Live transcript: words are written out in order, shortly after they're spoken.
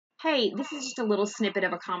hey, this is just a little snippet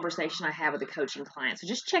of a conversation I have with a coaching client. So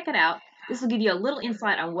just check it out. This will give you a little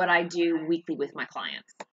insight on what I do weekly with my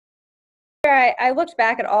clients. I looked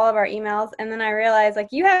back at all of our emails and then I realized like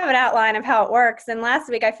you have an outline of how it works. And last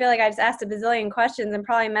week I feel like I just asked a bazillion questions and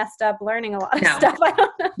probably messed up learning a lot of stuff. I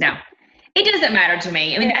don't know. No, it doesn't matter to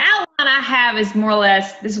me. I mean, the outline I have is more or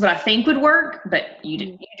less, this is what I think would work, but you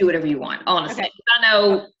do whatever you want, honestly. Okay. I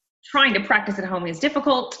know trying to practice at home is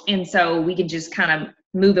difficult. And so we can just kind of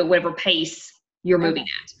move at whatever pace you're moving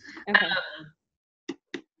at. Okay.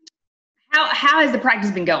 How has the practice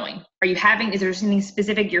been going? Is there something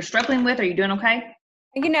specific you're struggling with? Are you doing okay?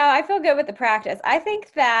 I feel good with the practice. I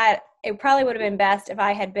think that it probably would have been best if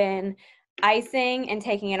I had been icing and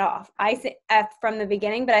taking it off from the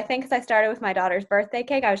beginning. But I think because I started with my daughter's birthday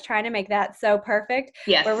cake, I was trying to make that so perfect.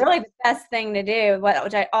 Yes. But really the best thing to do,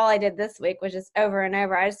 all I did this week was just over and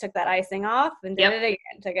over. I just took that icing off and did it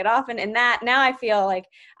again, took it off. And that now I feel like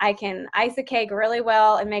I can ice a cake really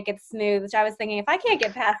well and make it smooth, which I was thinking if I can't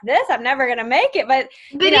get past this, I'm never going to make it. But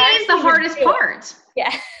it is the hardest part.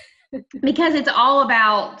 Yeah. Because it's all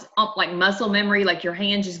about like muscle memory, like your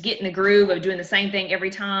hands just get in the groove of doing the same thing every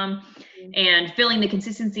time and feeling the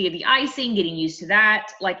consistency of the icing, getting used to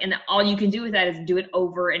that. And all you can do with that is do it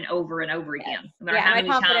over and over and over again. No matter how many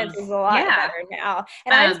confidence times. is a lot better now.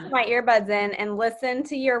 And I just put my earbuds in and listen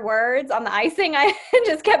to your words on the icing. I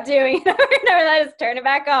just kept doing it over and over. I just turn it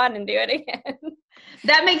back on and do it again.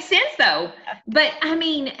 That makes sense though. But I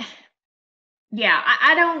mean, yeah,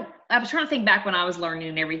 I was trying to think back when I was learning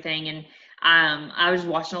and everything, and I was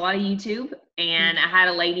watching a lot of YouTube, and I had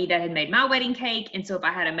a lady that had made my wedding cake, and so if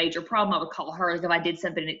I had a major problem, I would call her. Like if I did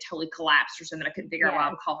something and it totally collapsed or something, I couldn't figure out why, I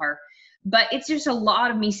would call her. But it's just a lot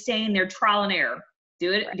of me staying there, trial and error.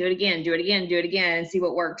 Do it again, and see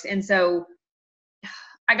what works. And so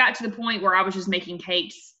I got to the point where I was just making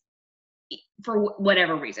cakes for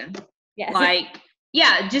whatever reason. Yes.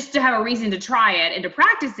 Just to have a reason to try it and to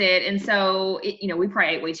practice it. And so, we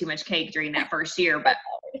probably ate way too much cake during that first year, but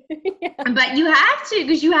you have to,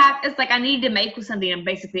 because it's like I needed to make something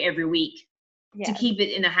basically every week to keep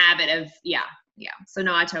it in the habit of, So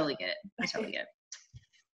no, I totally get it.